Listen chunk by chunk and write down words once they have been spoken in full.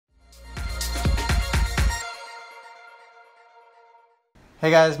Hey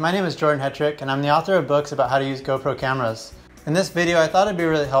guys, my name is Jordan Hetrick and I'm the author of books about how to use GoPro cameras. In this video, I thought it'd be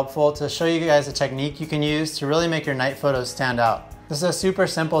really helpful to show you guys a technique you can use to really make your night photos stand out. This is a super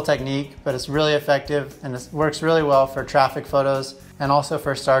simple technique, but it's really effective and it works really well for traffic photos and also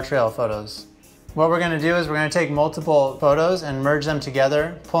for star trail photos. What we're going to do is we're going to take multiple photos and merge them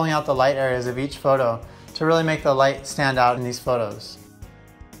together, pulling out the light areas of each photo to really make the light stand out in these photos.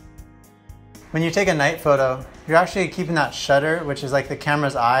 When you take a night photo, you're actually keeping that shutter, which is like the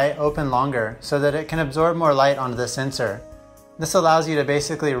camera's eye, open longer so that it can absorb more light onto the sensor. This allows you to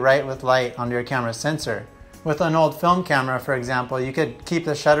basically write with light onto your camera's sensor. With an old film camera, for example, you could keep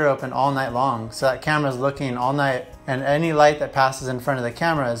the shutter open all night long so that camera's looking all night and any light that passes in front of the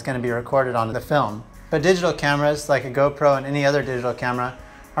camera is going to be recorded onto the film. But digital cameras, like a GoPro and any other digital camera,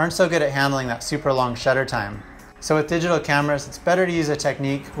 aren't so good at handling that super long shutter time. So with digital cameras, it's better to use a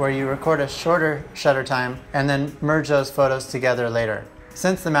technique where you record a shorter shutter time and then merge those photos together later.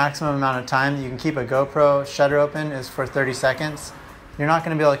 Since the maximum amount of time that you can keep a GoPro shutter open is for 30 seconds, you're not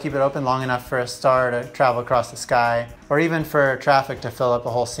going to be able to keep it open long enough for a star to travel across the sky or even for traffic to fill up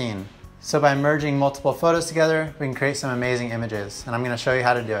a whole scene. So by merging multiple photos together, we can create some amazing images, and I'm going to show you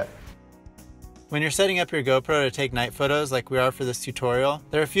how to do it. When you're setting up your GoPro to take night photos like we are for this tutorial,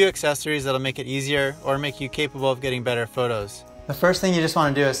 there are a few accessories that'll make it easier or make you capable of getting better photos. The first thing you just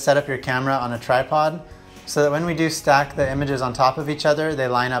want to do is set up your camera on a tripod so that when we do stack the images on top of each other, they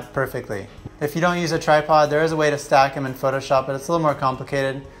line up perfectly. If you don't use a tripod, there is a way to stack them in Photoshop, but it's a little more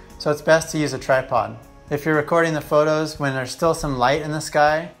complicated, so it's best to use a tripod. If you're recording the photos when there's still some light in the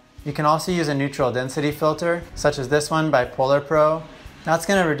sky, you can also use a neutral density filter, such as this one by Polar Pro. That's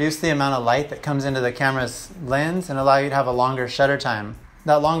going to reduce the amount of light that comes into the camera's lens and allow you to have a longer shutter time.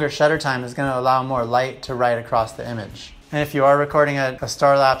 That longer shutter time is going to allow more light to ride across the image. And if you are recording a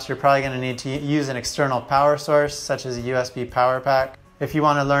star lapse, you're probably going to need to use an external power source, such as a USB power pack. If you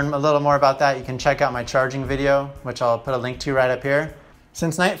want to learn a little more about that, you can check out my charging video, which I'll put a link to right up here.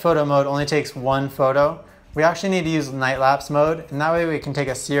 Since night photo mode only takes one photo, we actually need to use night lapse mode, and that way we can take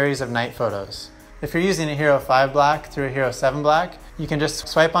a series of night photos. If you're using a Hero 5 Black through a Hero 7 Black, you can just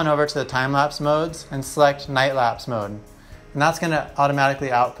swipe on over to the time-lapse modes and select night lapse mode. And that's going to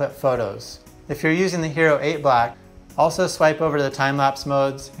automatically output photos. If you're using the Hero 8 Black, also swipe over to the time-lapse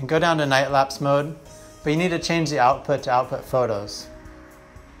modes and go down to night lapse mode, but you need to change the output to output photos.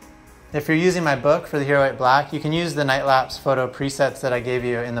 If you're using my book for the Hero 8 Black, you can use the night lapse photo presets that I gave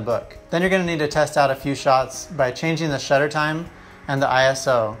you in the book. Then you're going to need to test out a few shots by changing the shutter time and the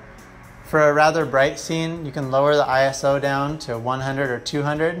ISO. For a rather bright scene, you can lower the ISO down to 100 or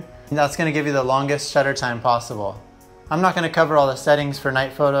 200. And that's going to give you the longest shutter time possible. I'm not going to cover all the settings for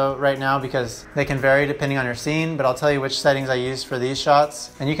night photo right now because they can vary depending on your scene, but I'll tell you which settings I use for these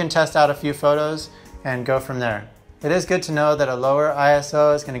shots, and you can test out a few photos and go from there. It is good to know that a lower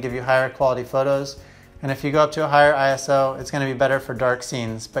ISO is going to give you higher quality photos, and if you go up to a higher ISO, it's going to be better for dark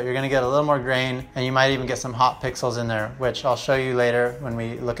scenes, but you're going to get a little more grain, and you might even get some hot pixels in there, which I'll show you later when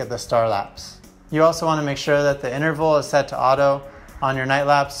we look at the star lapse. You also want to make sure that the interval is set to auto on your night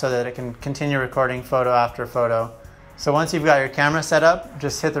lapse so that it can continue recording photo after photo. So once you've got your camera set up,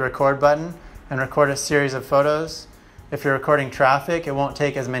 just hit the record button and record a series of photos. If you're recording traffic, it won't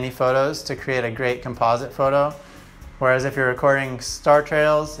take as many photos to create a great composite photo. Whereas if you're recording star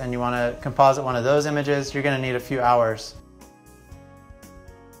trails and you want to composite one of those images, you're going to need a few hours.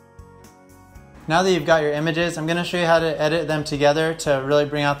 Now that you've got your images, I'm going to show you how to edit them together to really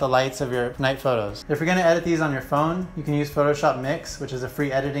bring out the lights of your night photos. If you're going to edit these on your phone, you can use Photoshop Mix, which is a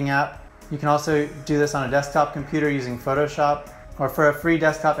free editing app. You can also do this on a desktop computer using Photoshop, or for a free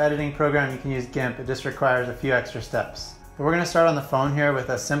desktop editing program, you can use GIMP. It just requires a few extra steps. But we're going to start on the phone here with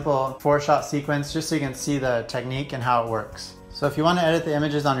a simple 4-shot sequence just so you can see the technique and how it works. So if you want to edit the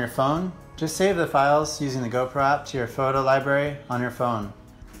images on your phone, just save the files using the GoPro app to your photo library on your phone.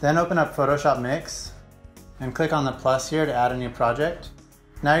 Then open up Photoshop Mix and click on the plus here to add a new project.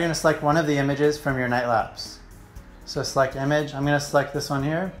 Now you're going to select one of the images from your night lapse. So select image. I'm going to select this one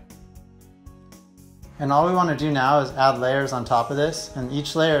here. And all we want to do now is add layers on top of this, and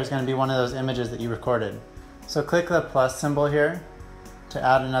each layer is going to be one of those images that you recorded. So click the plus symbol here to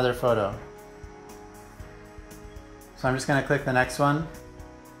add another photo. So I'm just going to click the next one,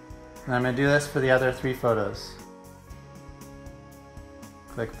 and I'm going to do this for the other 3 photos.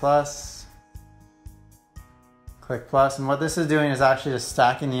 Click plus, and what this is doing is actually just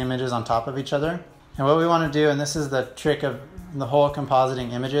stacking the images on top of each other. And what we want to do, and this is the trick of the whole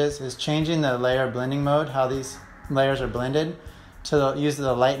compositing images, is changing the layer blending mode, how these layers are blended, to use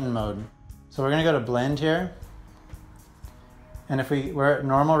the lighten mode. So we're going to go to blend here. And if we're at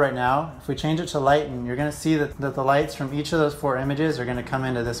normal right now, if we change it to lighten, you're gonna see that the lights from each of those 4 images are gonna come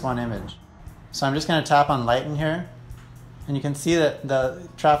into this one image. So I'm just gonna tap on lighten here, and you can see that the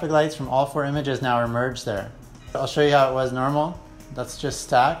traffic lights from all 4 images now are merged there. I'll show you how it was normal. That's just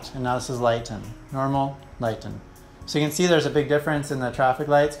stacked, and now this is lighten. Normal, lighten. So you can see there's a big difference in the traffic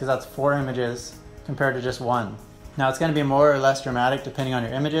lights because that's 4 images compared to just 1. Now it's gonna be more or less dramatic depending on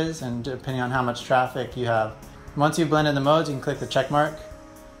your images and depending on how much traffic you have. Once you've blended the modes, you can click the check mark.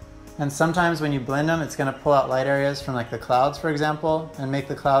 And sometimes when you blend them, it's gonna pull out light areas from like the clouds, for example, and make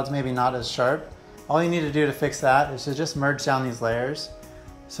the clouds maybe not as sharp. All you need to do to fix that is to just merge down these layers.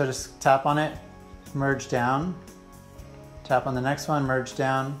 So just tap on it, merge down, tap on the next one, merge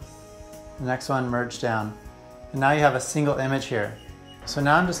down, the next one, merge down. And now you have a single image here. So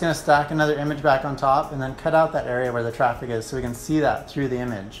now I'm just gonna stack another image back on top and then cut out that area where the traffic is so we can see that through the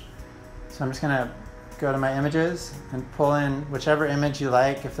image. So I'm just gonna go to my images and pull in whichever image you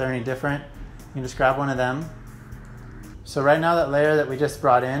like. If they're any different, you can just grab one of them. So right now that layer that we just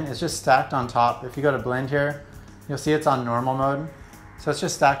brought in is just stacked on top. If you go to blend here, you'll see it's on normal mode. So it's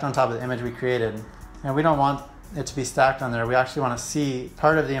just stacked on top of the image we created. And we don't want it to be stacked on there. We actually want to see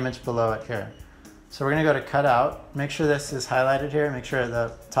part of the image below it here. So we're going to go to cut out. Make sure this is highlighted here. Make sure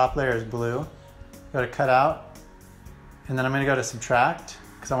the top layer is blue. Go to cut out. And then I'm going to go to subtract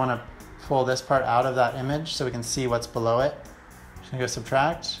because I want to pull this part out of that image so we can see what's below it. Just going to go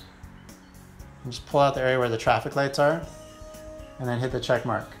subtract. And just pull out the area where the traffic lights are. And then hit the check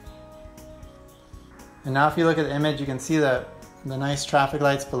mark. And now if you look at the image, you can see the nice traffic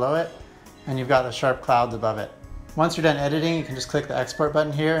lights below it. And you've got the sharp clouds above it. Once you're done editing, you can just click the export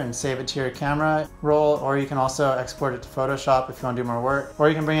button here and save it to your camera roll, or you can also export it to Photoshop if you want to do more work, or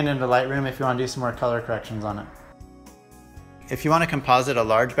you can bring it into Lightroom if you want to do some more color corrections on it. If you want to composite a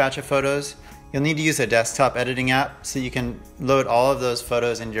large batch of photos, you'll need to use a desktop editing app so you can load all of those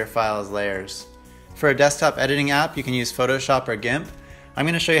photos into your file as layers. For a desktop editing app, you can use Photoshop or GIMP. I'm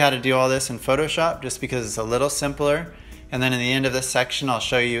going to show you how to do all this in Photoshop just because it's a little simpler. And then in the end of this section, I'll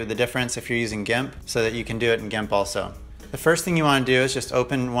show you the difference if you're using GIMP so that you can do it in GIMP also. The first thing you want to do is just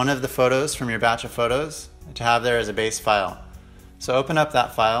open one of the photos from your batch of photos to have there as a base file. So open up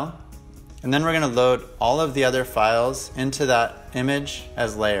that file, and then we're going to load all of the other files into that image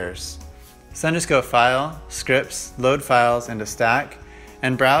as layers. So then just go File, Scripts, Load Files into Stack,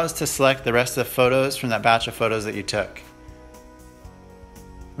 and browse to select the rest of the photos from that batch of photos that you took.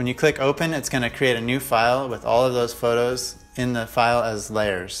 When you click open, it's going to create a new file with all of those photos in the file as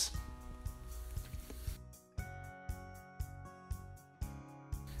layers.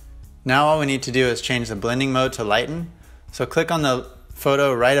 Now all we need to do is change the blending mode to lighten. So click on the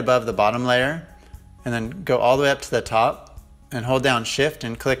photo right above the bottom layer and then go all the way up to the top and hold down Shift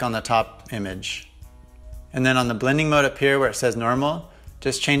and click on the top image. And then on the blending mode up here where it says normal,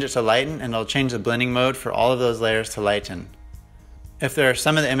 just change it to lighten and it'll change the blending mode for all of those layers to lighten. If there are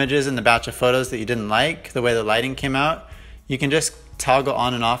some of the images in the batch of photos that you didn't like, the way the lighting came out, you can just toggle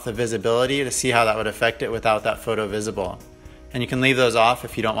on and off the visibility to see how that would affect it without that photo visible. And you can leave those off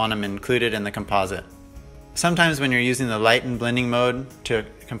if you don't want them included in the composite. Sometimes when you're using the lighten blending mode to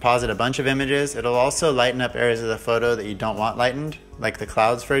composite a bunch of images, it'll also lighten up areas of the photo that you don't want lightened, like the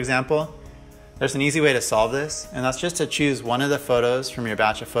clouds for example. There's an easy way to solve this, and that's just to choose one of the photos from your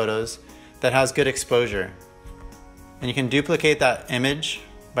batch of photos that has good exposure. And you can duplicate that image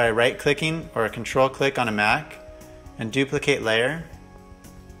by right-clicking or a control-click on a Mac and duplicate layer.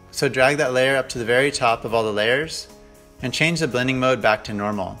 So drag that layer up to the very top of all the layers and change the blending mode back to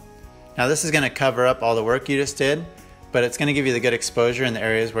normal. Now this is going to cover up all the work you just did, but it's going to give you the good exposure in the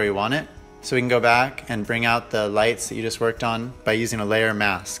areas where you want it. So we can go back and bring out the lights that you just worked on by using a layer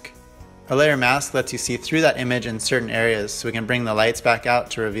mask. A layer mask lets you see through that image in certain areas so we can bring the lights back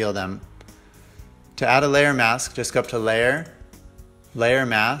out to reveal them. To add a layer mask, just go up to Layer, Layer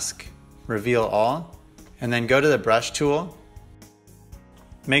Mask, Reveal All, and then go to the Brush tool.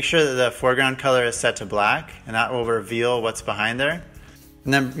 Make sure that the foreground color is set to black, and that will reveal what's behind there.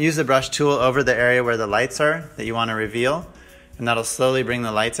 And then use the Brush tool over the area where the lights are that you want to reveal, and that'll slowly bring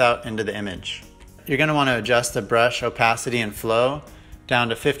the lights out into the image. You're going to want to adjust the brush opacity and flow down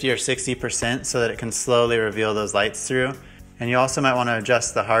to 50 or 60% so that it can slowly reveal those lights through. And you also might want to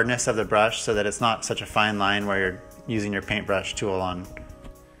adjust the hardness of the brush so that it's not such a fine line where you're using your paintbrush tool on.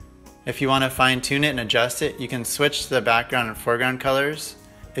 If you want to fine tune it and adjust it, you can switch the background and foreground colors.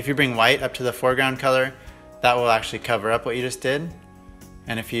 If you bring white up to the foreground color, that will actually cover up what you just did.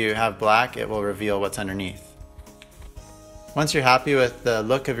 And if you have black, it will reveal what's underneath. Once you're happy with the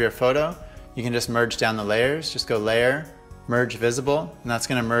look of your photo, you can just merge down the layers. Just go Layer, Merge Visible, and that's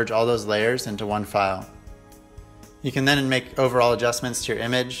going to merge all those layers into one file. You can then make overall adjustments to your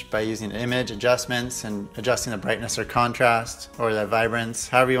image by using image adjustments and adjusting the brightness or contrast or the vibrance,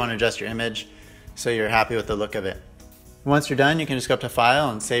 however you want to adjust your image so you're happy with the look of it. Once you're done, you can just go up to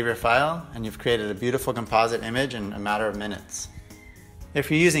File and save your file, and you've created a beautiful composite image in a matter of minutes. If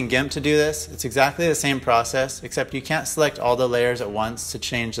you're using GIMP to do this, it's exactly the same process, except you can't select all the layers at once to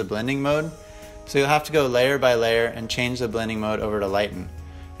change the blending mode. So you'll have to go layer by layer and change the blending mode over to lighten,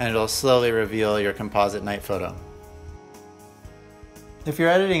 and it'll slowly reveal your composite night photo. If you're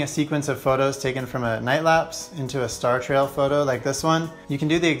editing a sequence of photos taken from a night lapse into a star trail photo like this one, you can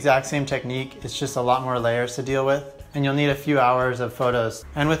do the exact same technique, it's just a lot more layers to deal with, and you'll need a few hours of photos.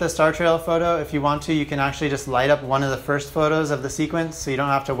 And with a star trail photo, if you want to, you can actually just light up one of the first photos of the sequence, so you don't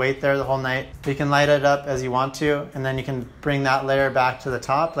have to wait there the whole night. You can light it up as you want to, and then you can bring that layer back to the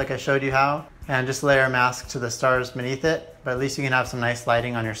top like I showed you how, and just layer mask to the stars beneath it, but at least you can have some nice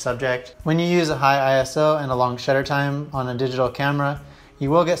lighting on your subject. When you use a high ISO and a long shutter time on a digital camera, you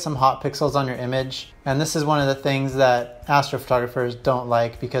will get some hot pixels on your image, and this is one of the things that astrophotographers don't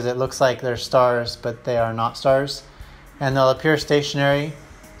like because it looks like they're stars, but they are not stars, and they'll appear stationary.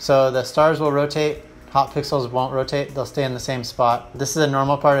 So the stars will rotate, hot pixels won't rotate, they'll stay in the same spot. This is a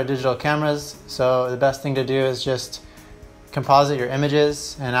normal part of digital cameras, so the best thing to do is just composite your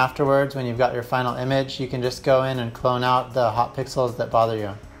images, and afterwards, when you've got your final image, you can just go in and clone out the hot pixels that bother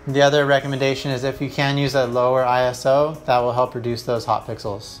you. The other recommendation is if you can use a lower ISO, that will help reduce those hot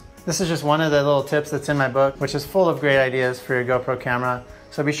pixels. This is just one of the little tips that's in my book, which is full of great ideas for your GoPro camera.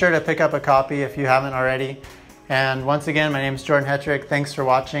 So be sure to pick up a copy if you haven't already. And once again, my name is Jordan Hetrick. Thanks for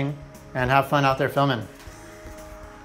watching, and have fun out there filming.